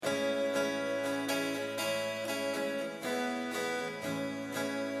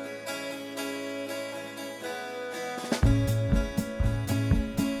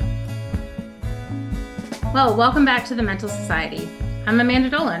Well, welcome back to the Mental Society. I'm Amanda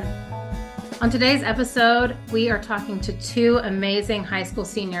Dolan. On today's episode, we are talking to two amazing high school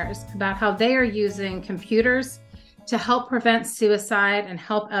seniors about how they are using computers to help prevent suicide and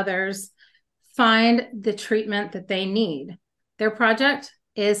help others find the treatment that they need. Their project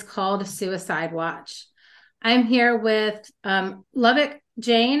is called Suicide Watch. I'm here with Lovick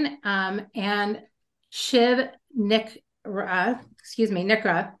Jane and Shiv Nikra.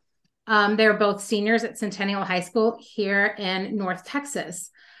 They're both seniors at Centennial High School here in North Texas.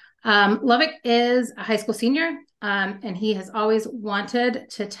 Lovick is a high school senior, and he has always wanted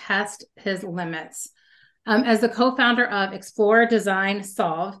to test his limits. As the co-founder of Explore, Design,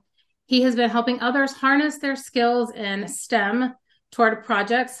 Solve, he has been helping others harness their skills in STEM toward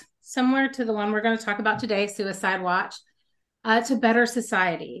projects similar to the one we're going to talk about today, Suicide Watch, to better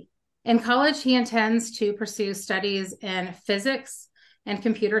society. In college, he intends to pursue studies in physics and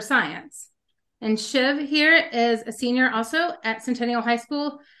computer science. And Shiv here is a senior also at Centennial High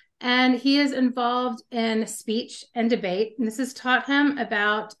School, and he is involved in speech and debate. And this has taught him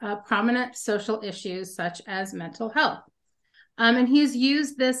about prominent social issues such as mental health. And he's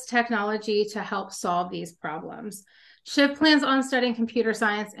used this technology to help solve these problems. Shiv plans on studying computer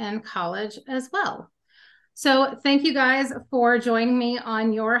science in college as well. So thank you guys for joining me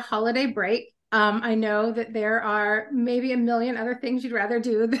on your holiday break. I know that there are maybe a million other things you'd rather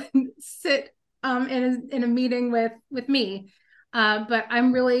do than sit in a meeting with me. But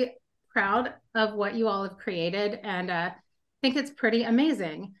I'm really proud of what you all have created, and think it's pretty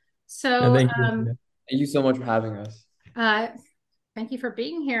amazing. So No, thank you. Thank you so much for having us. thank you for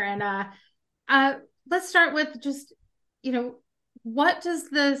being here. And let's start with just, what does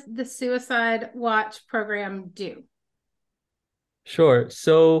the Suicide Watch program do? Sure.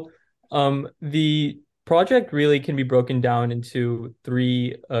 So, the project really can be broken down into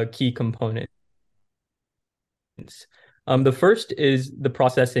three key components. The first is the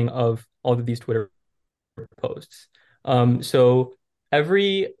processing of all of these Twitter posts. So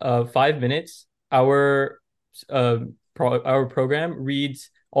every 5 minutes, our program reads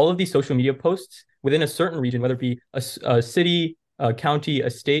all of these social media posts within a certain region, whether it be a city, a county, a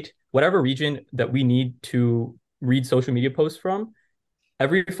state, whatever region that we need to read social media posts from.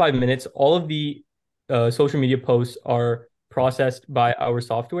 Every 5 minutes, all of the social media posts are processed by our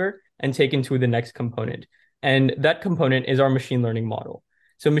software and taken to the next component. And that component is our machine learning model.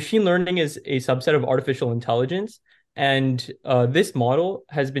 So machine learning is a subset of artificial intelligence. And this model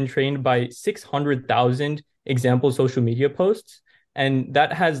has been trained by 600,000 example social media posts. And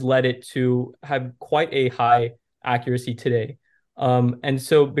that has led it to have quite a high accuracy today. And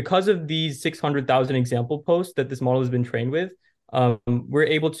so because of these 600,000 example posts that this model has been trained with, we're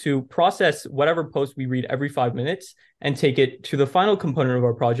able to process whatever post we read every 5 minutes and take it to the final component of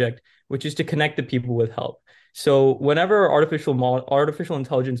our project, which is to connect the people with help. So whenever our artificial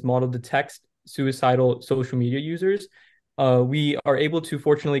intelligence model detects suicidal social media users, we are able to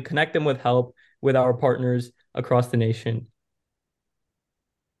fortunately connect them with help with our partners across the nation.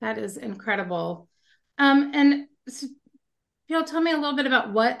 That is incredible. And so, tell me a little bit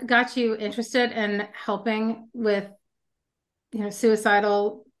about what got you interested in helping with,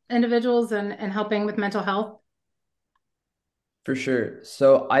 suicidal individuals and helping with mental health. For sure.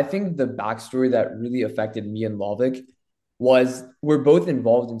 So I think the backstory that really affected me and Lovick was we're both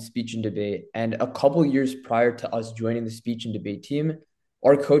involved in speech and debate. And a couple years prior to us joining the speech and debate team,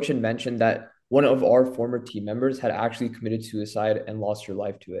 our coach had mentioned that one of our former team members had actually committed suicide and lost her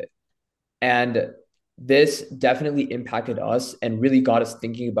life to it. And this definitely impacted us and really got us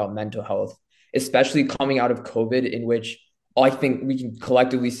thinking about mental health, especially coming out of COVID, in which I think we can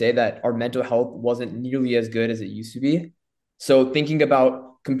collectively say that our mental health wasn't nearly as good as it used to be. So thinking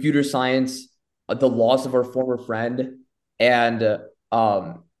about computer science, the loss of our former friend, and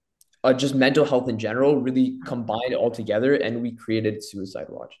just mental health in general really combined all together, and we created Suicide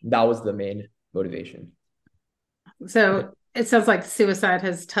Watch. That was the main motivation. So it sounds like suicide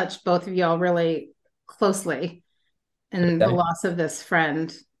has touched both of y'all really closely in the loss of this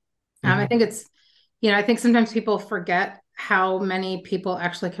friend. I think I think sometimes people forget how many people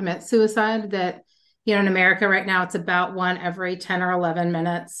actually commit suicide, that in America right now, it's about one every 10 or 11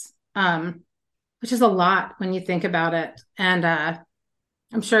 minutes, which is a lot when you think about it. And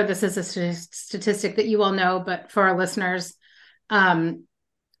I'm sure this is a statistic that you all know, but for our listeners,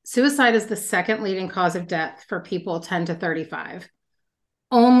 suicide is the second leading cause of death for people 10 to 35,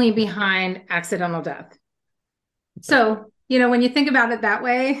 only behind accidental death. So, when you think about it that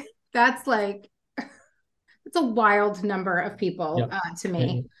way, that's like, it's a wild number of people to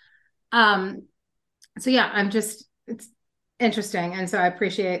me. So yeah, it's interesting. And so I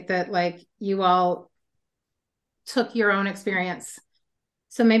appreciate that, like, you all took your own experience.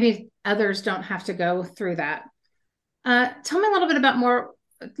 So maybe others don't have to go through that. Tell me a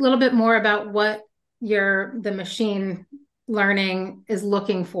little bit more about what the machine learning is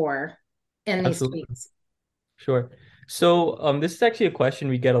looking for in these Absolutely. tweets. Sure. So this is actually a question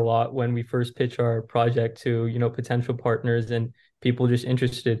we get a lot when we first pitch our project to, potential partners and people just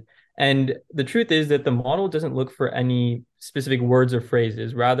interested. And the truth is that the model doesn't look for any specific words or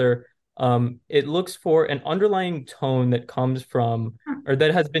phrases. Rather, it looks for an underlying tone that comes from, or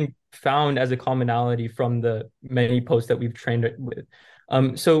that has been found as a commonality from the many posts that we've trained it with.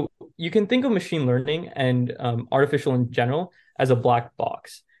 So you can think of machine learning and artificial in general as a black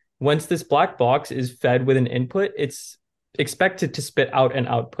box. Once this black box is fed with an input, it's expected to spit out an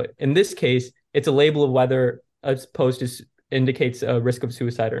output. In this case, it's a label of whether a post indicates a risk of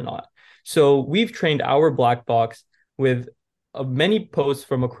suicide or not. So we've trained our black box with many posts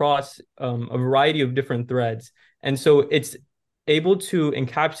from across a variety of different threads. And so it's able to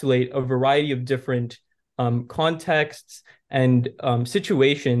encapsulate a variety of different contexts and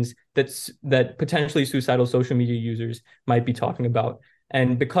situations that potentially suicidal social media users might be talking about.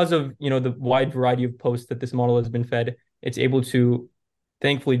 And because of the wide variety of posts that this model has been fed, it's able to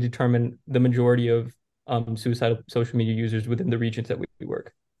thankfully determine the majority of suicidal social media users within the regions that we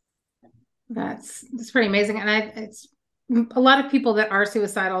work. That's pretty amazing. And it's a lot of people that are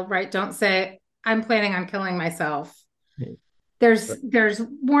suicidal, right, don't say, I'm planning on killing myself. Right. There's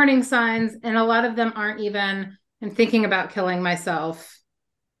warning signs, and a lot of them aren't even thinking about killing myself.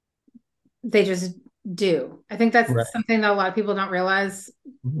 They just do. I think that's something that a lot of people don't realize,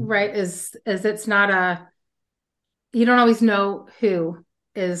 right? Is it's not you don't always know who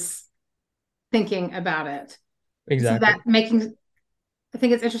is thinking about it. Exactly. So I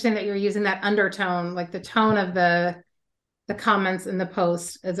think it's interesting that you're using that undertone, like the tone of the comments in the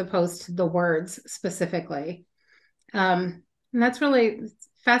post as opposed to the words specifically. And that's really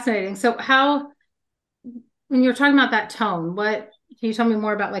fascinating. So when you're talking about that tone, can you tell me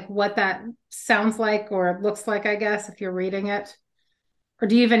more about like what that sounds like or looks like, I guess, if you're reading it? Or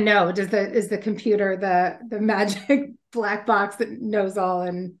do you even know? Is the computer the magic black box that knows all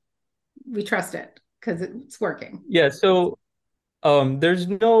and we trust it because it's working? Yeah, so there's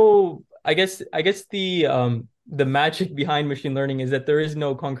no, I guess the magic behind machine learning is that there is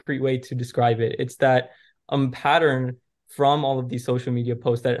no concrete way to describe it. It's that pattern from all of these social media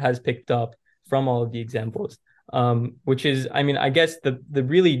posts that it has picked up from all of the examples. Which is, I mean, I guess the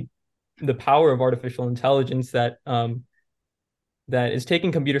power of artificial intelligence that is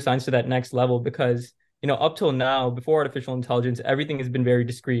taking computer science to that next level, because up till now, before artificial intelligence, everything has been very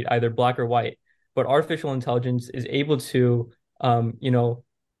discrete, either black or white. But artificial intelligence is able to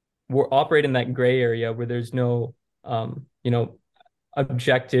operate in that gray area where there's no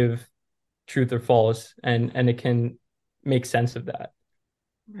objective truth or false, and it can make sense of that.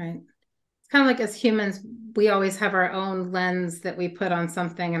 Right. Kind of like as humans, we always have our own lens that we put on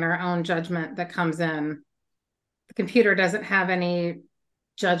something and our own judgment that comes in. The computer doesn't have any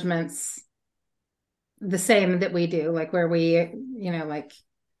judgments the same that we do, like where we, like,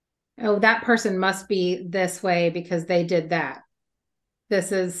 oh, that person must be this way because they did that. They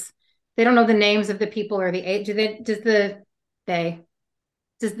don't know the names of the people or the age. Does the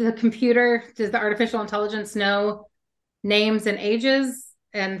artificial intelligence know names and ages?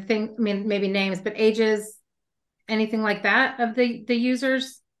 And maybe names, but ages, anything like that of the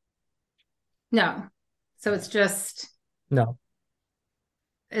users? No. So it's just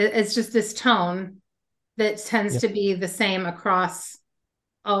this tone that tends to be the same across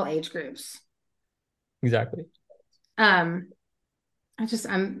all age groups. Exactly. I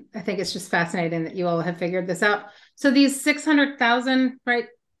think it's just fascinating that you all have figured this out. So these 600,000, right?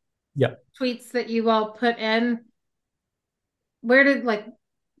 Yeah. Tweets that you all put in,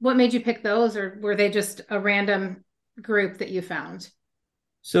 what made you pick those, or were they just a random group that you found?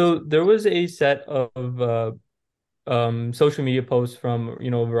 So there was a set of social media posts from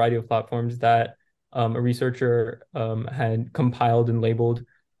a variety of platforms that a researcher had compiled and labeled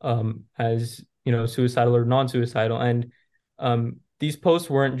as suicidal or non-suicidal, and these posts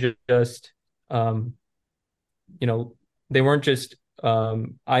weren't just they weren't just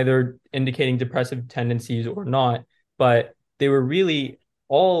either indicating depressive tendencies or not, but they were really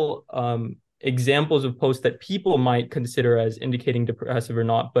all examples of posts that people might consider as indicating depressive or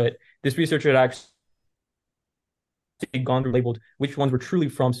not. But this researcher had actually gone through labeled which ones were truly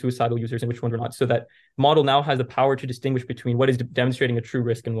from suicidal users and which ones were not. So that model now has the power to distinguish between what is demonstrating a true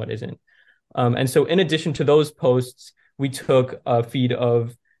risk and what isn't. And so in addition to those posts, we took a feed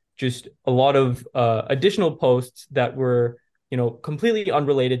of just a lot of additional posts that were, completely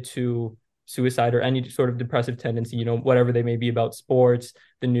unrelated to suicide or any sort of depressive tendency, whatever they may be about sports,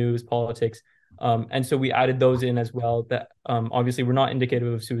 the news, politics. And so we added those in as well that obviously were not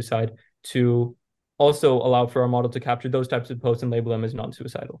indicative of suicide to also allow for our model to capture those types of posts and label them as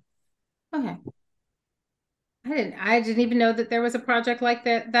non-suicidal. Okay. I didn't even know that there was a project like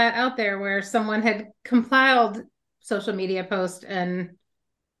that out there where someone had compiled social media posts and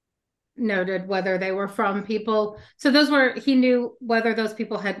noted whether they were from people. So he knew whether those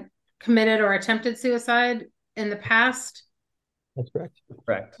people had committed or attempted suicide in the past. That's correct.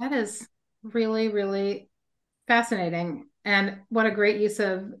 Correct. That is really, really fascinating. And what a great use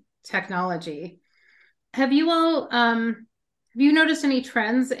of technology. Have you noticed any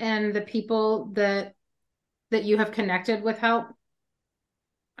trends in the people that you have connected with help?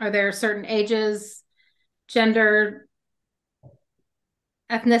 Are there certain ages, gender,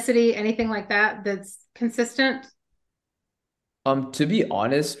 ethnicity, anything like that that's consistent? To be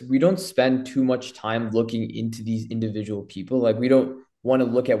honest, we don't spend too much time looking into these individual people. Like we don't want to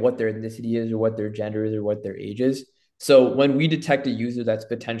look at what their ethnicity is or what their gender is or what their age is. So when we detect a user that's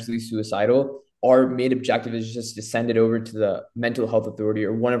potentially suicidal, our main objective is just to send it over to the mental health authority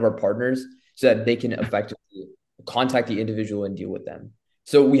or one of our partners so that they can effectively contact the individual and deal with them.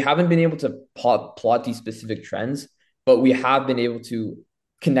 So we haven't been able to plot these specific trends, but we have been able to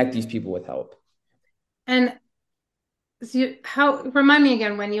connect these people with help. And so remind me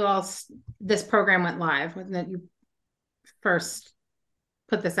again when this program went live, when that you first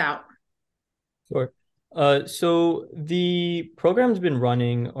put this out? Sure. So the program's been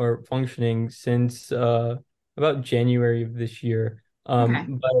running or functioning since about January of this year. Okay.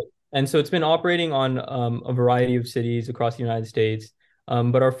 And so it's been operating on a variety of cities across the United States.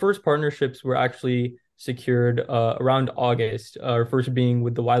 But our first partnerships were actually secured around August, our first being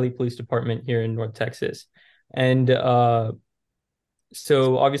with the Wiley Police Department here in North Texas. And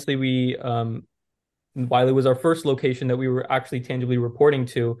so obviously Wiley was our first location that we were actually tangibly reporting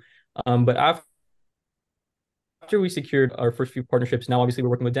to. But after we secured our first few partnerships, now obviously we're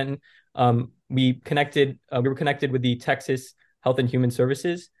working with Denton. We were connected with the Texas Health and Human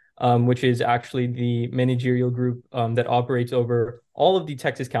Services, which is actually the managerial group that operates over all of the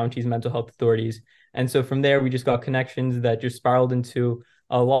Texas counties' mental health authorities. And so from there, we just got connections that just spiraled into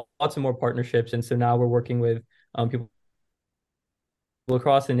lots of more partnerships. And so now we're working with people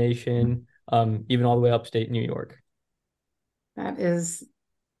across the nation, even all the way upstate New York. That is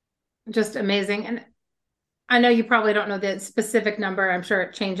just amazing. And I know you probably don't know the specific number. I'm sure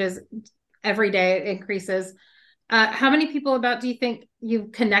it changes every day, it increases. How many people do you think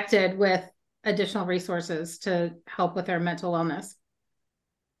you've connected with additional resources to help with their mental wellness?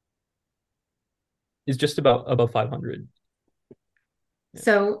 It's just about 500.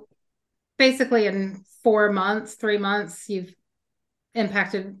 So basically in 3 months, you've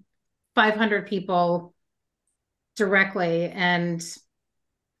impacted 500 people directly. And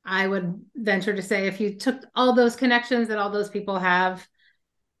I would venture to say if you took all those connections that all those people have,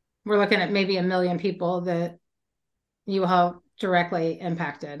 we're looking at maybe 1 million people that you have directly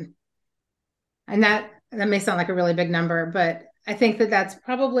impacted. And that may sound like a really big number, but I think that that's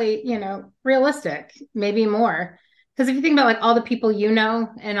probably, realistic, maybe more. Because if you think about like all the people you know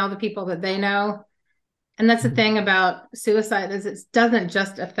and all the people that they know, and that's the thing about suicide is it doesn't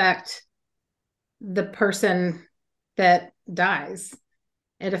just affect the person that dies.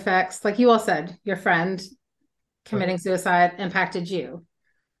 It affects, like you all said, your friend committing suicide impacted you.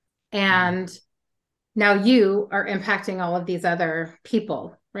 And now you are impacting all of these other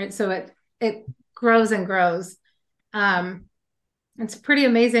people, right? So it grows and grows. It's pretty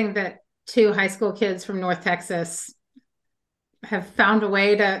amazing that 2 high school kids from North Texas have found a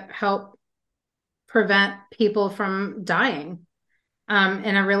way to help prevent people from dying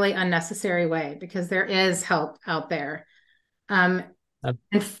in a really unnecessary way, because there is help out there. And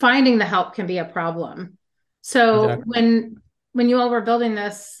finding the help can be a problem. So exactly. When you all were building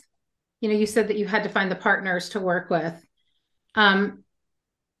this, you said that you had to find the partners to work with.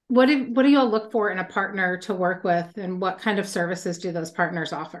 What do you all look for in a partner to work with, and what kind of services do those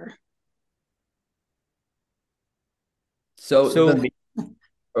partners offer?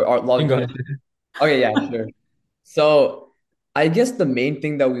 Okay, yeah, sure. So I guess the main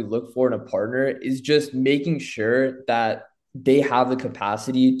thing that we look for in a partner is just making sure that they have the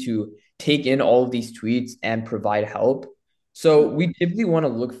capacity to take in all of these tweets and provide help. So we typically want to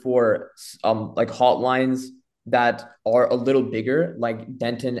look for like hotlines that are a little bigger, like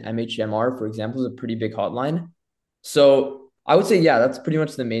Denton MHMR, for example, is a pretty big hotline. So I would say, yeah, that's pretty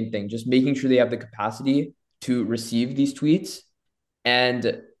much the main thing. Just making sure they have the capacity to receive these tweets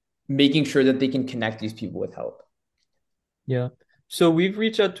and making sure that they can connect these people with help. Yeah. So we've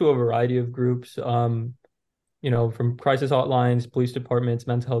reached out to a variety of groups, from crisis hotlines, police departments,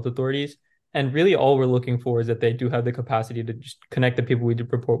 mental health authorities. And really all we're looking for is that they do have the capacity to just connect the people we do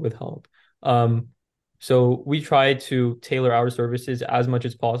report with help. Um, so we try to tailor our services as much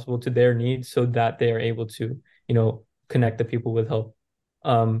as possible to their needs so that they are able to, connect the people with help.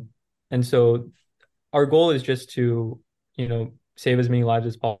 Um, and so our goal is just to, save as many lives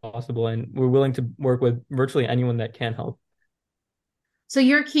as possible. And we're willing to work with virtually anyone that can help. So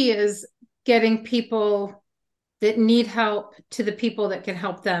your key is getting people that need help to the people that can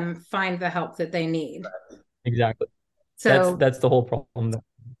help them find the help that they need. Exactly. So That's the whole problem.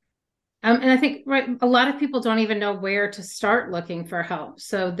 and I think right, a lot of people don't even know where to start looking for help.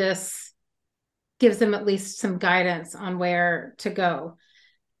 So this gives them at least some guidance on where to go.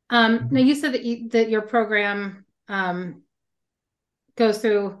 Now you said that your program goes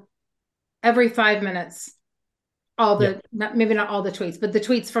through every 5 minutes, all the maybe not all the tweets, but the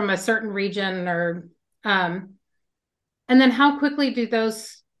tweets from a certain region or and then how quickly do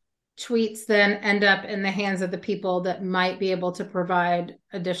those tweets then end up in the hands of the people that might be able to provide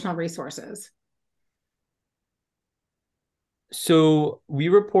additional resources? So we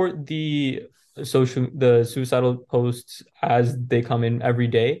report the suicidal posts as they come in every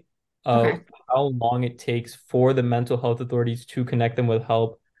day. Okay. How long it takes for the mental health authorities to connect them with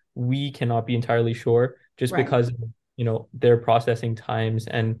help, we cannot be entirely sure just Right. because, their processing times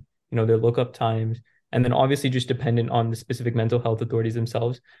and, their lookup times. And then obviously just dependent on the specific mental health authorities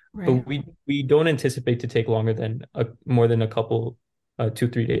themselves. But Right. we don't anticipate to take longer than more than a couple,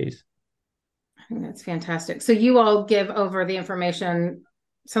 2-3 days. I think that's fantastic. So you all give over the information,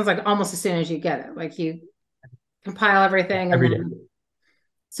 sounds like almost as soon as you get it, like you compile everything and Every day.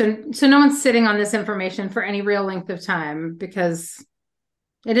 then so no one's sitting on this information for any real length of time because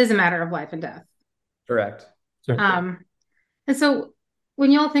it is a matter of life and death. Correct. And so when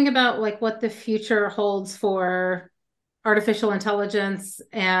y'all think about like what the future holds for artificial intelligence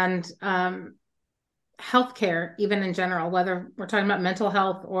and healthcare, even in general, whether we're talking about mental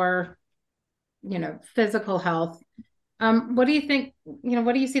health or physical health, what do you think?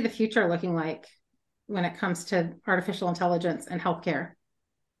 What do you see the future looking like when it comes to artificial intelligence and healthcare?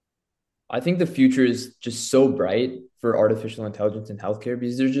 I think the future is just so bright for artificial intelligence in healthcare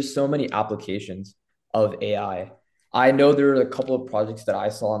because there's just so many applications of AI. I know there are a couple of projects that I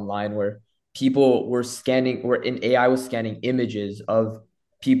saw online where people were scanning, or an AI was scanning images of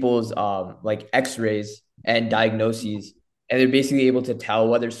people's like X-rays and diagnoses, and they're basically able to tell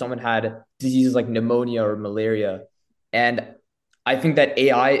whether someone had diseases like pneumonia or malaria. And I think that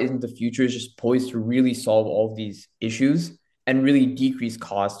AI in the future is just poised to really solve all of these issues and really decrease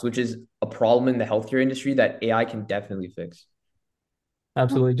costs, which is a problem in the healthcare industry that AI can definitely fix.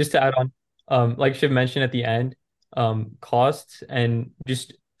 Absolutely. Just to add on, like Shiv mentioned at the end, costs and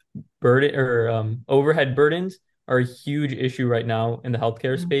just burden or overhead burdens are a huge issue right now in the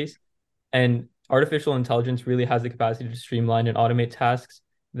healthcare space. And artificial intelligence really has the capacity to streamline and automate tasks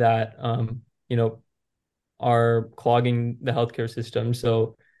that are clogging the healthcare system.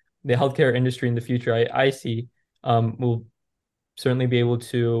 So the healthcare industry in the future, I see, will certainly be able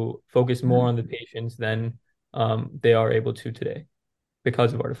to focus more on the patients than they are able to today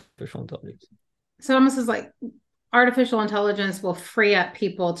because of artificial intelligence. So almost as like artificial intelligence will free up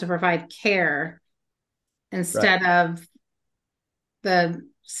people to provide care instead of the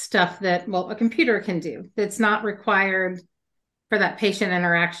stuff that, well, a computer can do. It's not required for that patient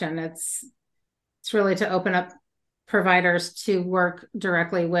interaction. It's really to open up providers to work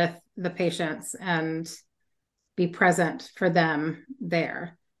directly with the patients and be present for them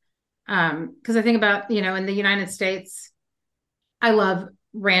there. Because I think about, in the United States, I love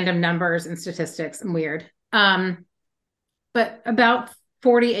random numbers and statistics. I'm weird. But about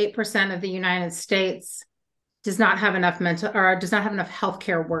 48% of the United States does not have enough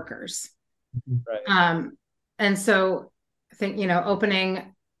healthcare workers. Right. And so I think,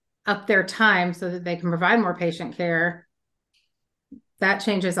 opening up their time so that they can provide more patient care, that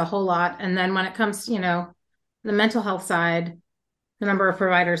changes a whole lot. And then when it comes to, the mental health side, the number of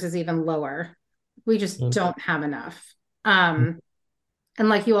providers is even lower. We just don't have enough. And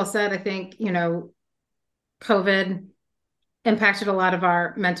like you all said, I think, COVID impacted a lot of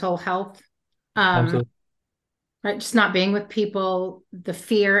our mental health. Absolutely. Right? Just not being with people, the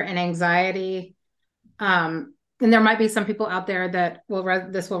fear and anxiety. And there might be some people out there that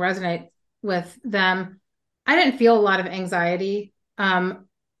this will resonate with them. I didn't feel a lot of anxiety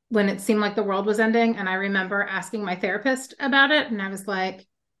when it seemed like the world was ending. And I remember asking my therapist about it. And I was like,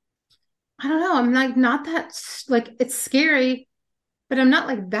 I don't know. I'm like, not that, like, it's scary, but I'm not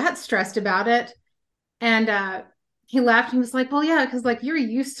like that stressed about it. And he laughed. He was like, well, yeah, because like you're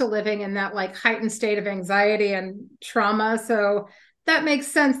used to living in that like heightened state of anxiety and trauma. So that makes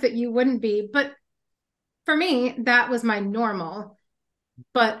sense that you wouldn't be. But for me, that was my normal.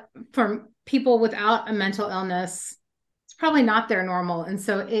 But for people without a mental illness, it's probably not their normal. And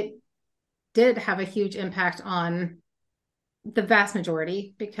so it did have a huge impact on the vast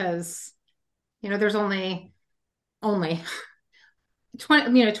majority because, there's only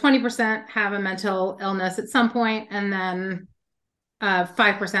 20% have a mental illness at some point, and then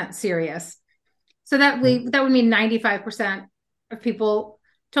 5% serious. So that would mean 95% of people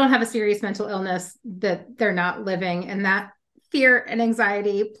don't have a serious mental illness, that they're not living in that fear and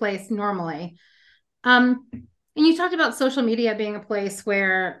anxiety place normally. And you talked about social media being a place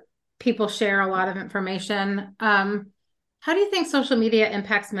where people share a lot of information. How do you think social media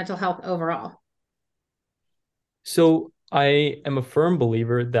impacts mental health overall? So I am a firm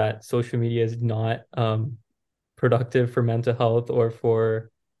believer that social media is not productive for mental health or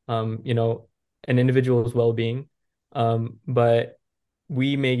for an individual's well-being. But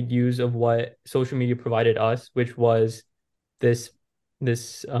we made use of what social media provided us, which was this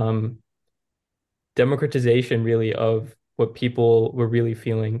democratization really of what people were really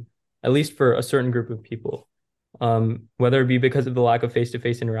feeling, at least for a certain group of people. Whether it be because of the lack of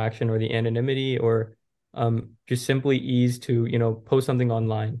face-to-face interaction or the anonymity or just simply ease to, post something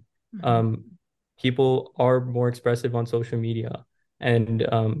online. Um, People are more expressive on social media. And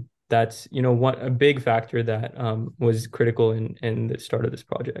that's, a big factor that was critical in the start of this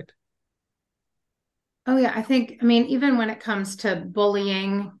project. Oh yeah, I mean, even when it comes to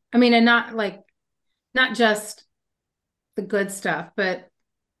bullying, I mean, and not just the good stuff, but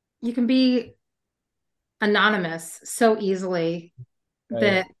you can be anonymous so easily Right.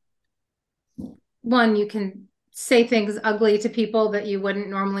 that one, you can say things ugly to people that you wouldn't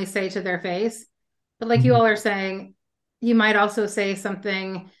normally say to their face. But like you Mhm. all are saying, you might also say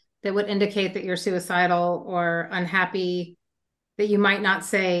something that would indicate that you're suicidal or unhappy that you might not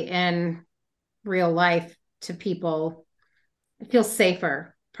say in real life to people. It feels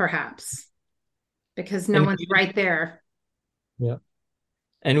safer, perhaps, because no And one's right there. yeah,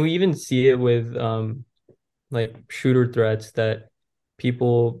 and we even see it with like shooter threats that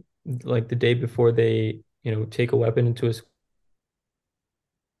people like the day before they, take a weapon into a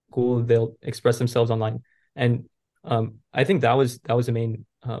school, they'll express themselves online. And I think that was the main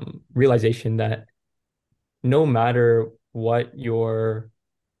realization that no matter what your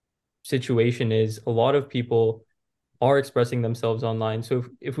situation is, a lot of people are expressing themselves online. So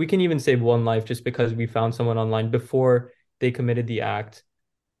if we can even save one life just because we found someone online before they committed the act,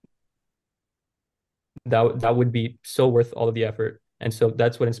 that would be so worth all of the effort. And so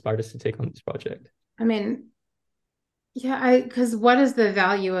that's what inspired us to take on this project. I mean, yeah, because what is the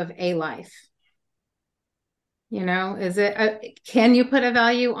value of a life? Is it, can you put a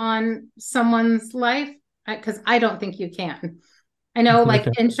value on someone's life? Because I don't think you can. I know like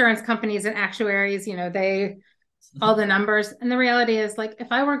insurance companies and actuaries, all the numbers. And the reality is, like,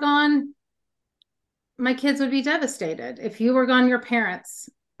 if I were gone, my kids would be devastated. If you were gone, your parents,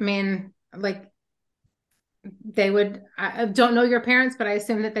 I mean, like, they would, I don't know your parents, but I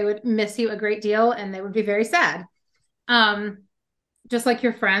assume that they would miss you a great deal and they would be very sad. Um, just like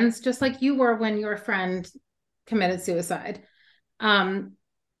your friends, just like you were when your friend committed suicide. Um,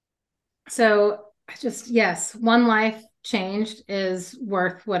 so yes, one life changed is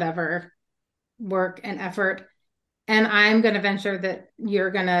worth whatever work and effort. And I'm going to venture that you're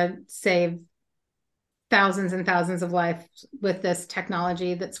going to save thousands and thousands of lives with this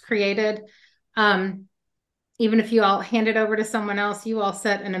technology that's created. Um, Even if you all hand it over to someone else, you all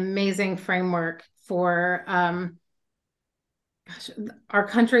set an amazing framework for our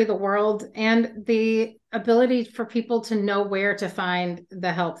country, the world, and the ability for people to know where to find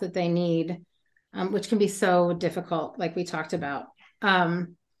the help that they need, which can be so difficult, like we talked about.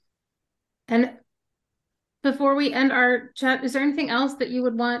 And before we end our chat, is there anything else that you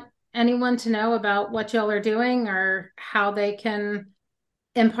would want anyone to know about what y'all are doing or how they can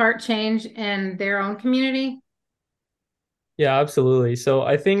impart change in their own community? Yeah, absolutely. So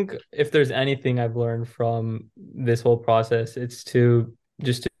I think if there's anything I've learned from this whole process, it's to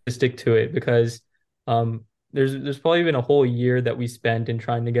just to stick to it because there's probably been a whole year that we spent in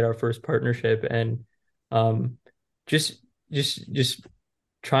trying to get our first partnership and um just just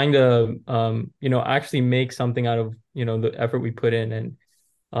trying to actually make something out of the effort we put in and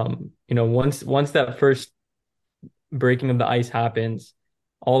once that first breaking of the ice happens,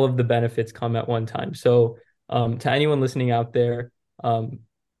 all of the benefits come at one time. So, to anyone listening out there, um,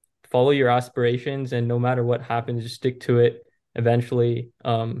 follow your aspirations, and no matter what happens, just stick to it. Eventually,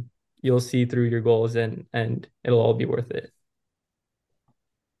 you'll see through your goals, and it'll all be worth it.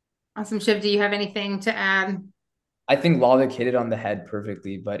 Awesome. Shiv, do you have anything to add? I think Lavik hit it on the head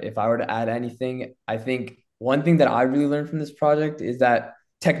perfectly. But if I were to add anything, I think one thing that I really learned from this project is that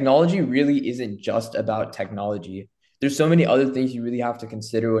technology really isn't just about technology. There's so many other things you really have to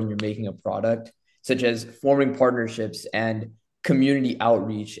consider when you're making a product, such as forming partnerships and community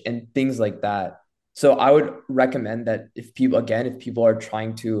outreach and things like that. So I would recommend that if people are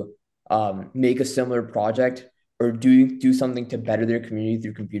trying to make a similar project or do something to better their community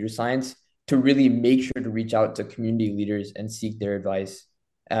through computer science, to really make sure to reach out to community leaders and seek their advice,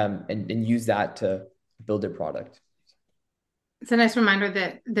 and use that to build their product. It's a nice reminder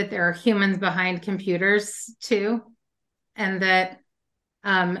that there are humans behind computers too, and that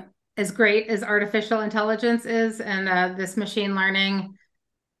as great as artificial intelligence is and this machine learning,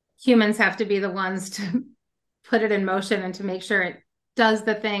 humans have to be the ones to put it in motion and to make sure it does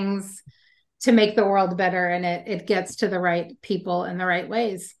the things to make the world better, and it gets to the right people in the right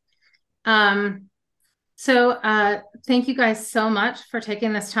ways. So thank you guys so much for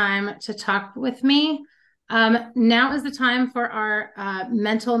taking this time to talk with me. Now is the time for our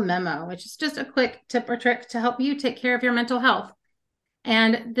mental memo, which is just a quick tip or trick to help you take care of your mental health.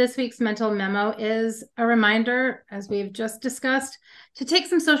 And this week's mental memo is a reminder, as we've just discussed, to take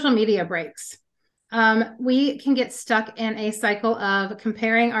some social media breaks. We can get stuck in a cycle of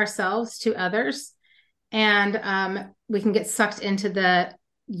comparing ourselves to others, and we can get sucked into the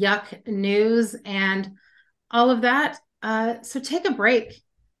yuck news and all of that. So take a break,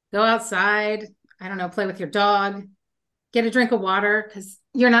 go outside, I don't know, play with your dog, get a drink of water because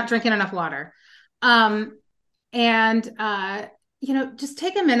you're not drinking enough water. Just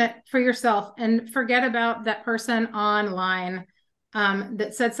take a minute for yourself and forget about that person online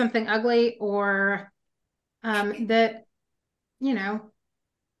that said something ugly or that,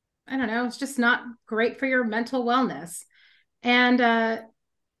 I don't know, it's just not great for your mental wellness.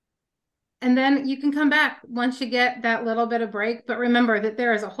 And then you can come back once you get that little bit of break. But remember that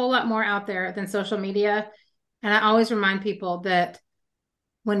there is a whole lot more out there than social media. And I always remind people that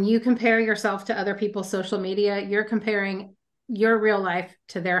when you compare yourself to other people's social media, you're comparing your real life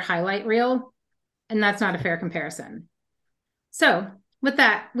to their highlight reel. And that's not a fair comparison. So with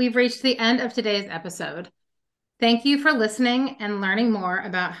that, we've reached the end of today's episode. Thank you for listening and learning more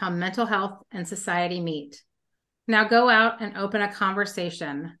about how mental health and society meet. Now go out and open a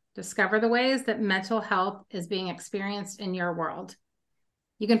conversation. Discover the ways that mental health is being experienced in your world.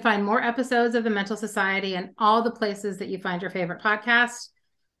 You can find more episodes of the Mental Society in all the places that you find your favorite podcasts.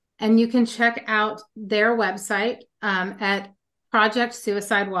 And you can check out their website at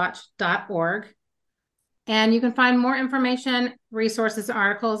projectsuicidewatch.org. And you can find more information, resources, and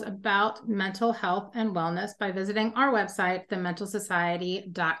articles about mental health and wellness by visiting our website,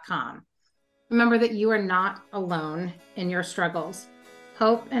 thementalsociety.com. Remember that you are not alone in your struggles.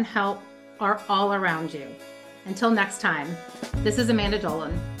 Hope and help are all around you. Until next time, this is Amanda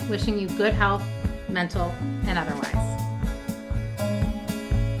Dolan, wishing you good health, mental and otherwise.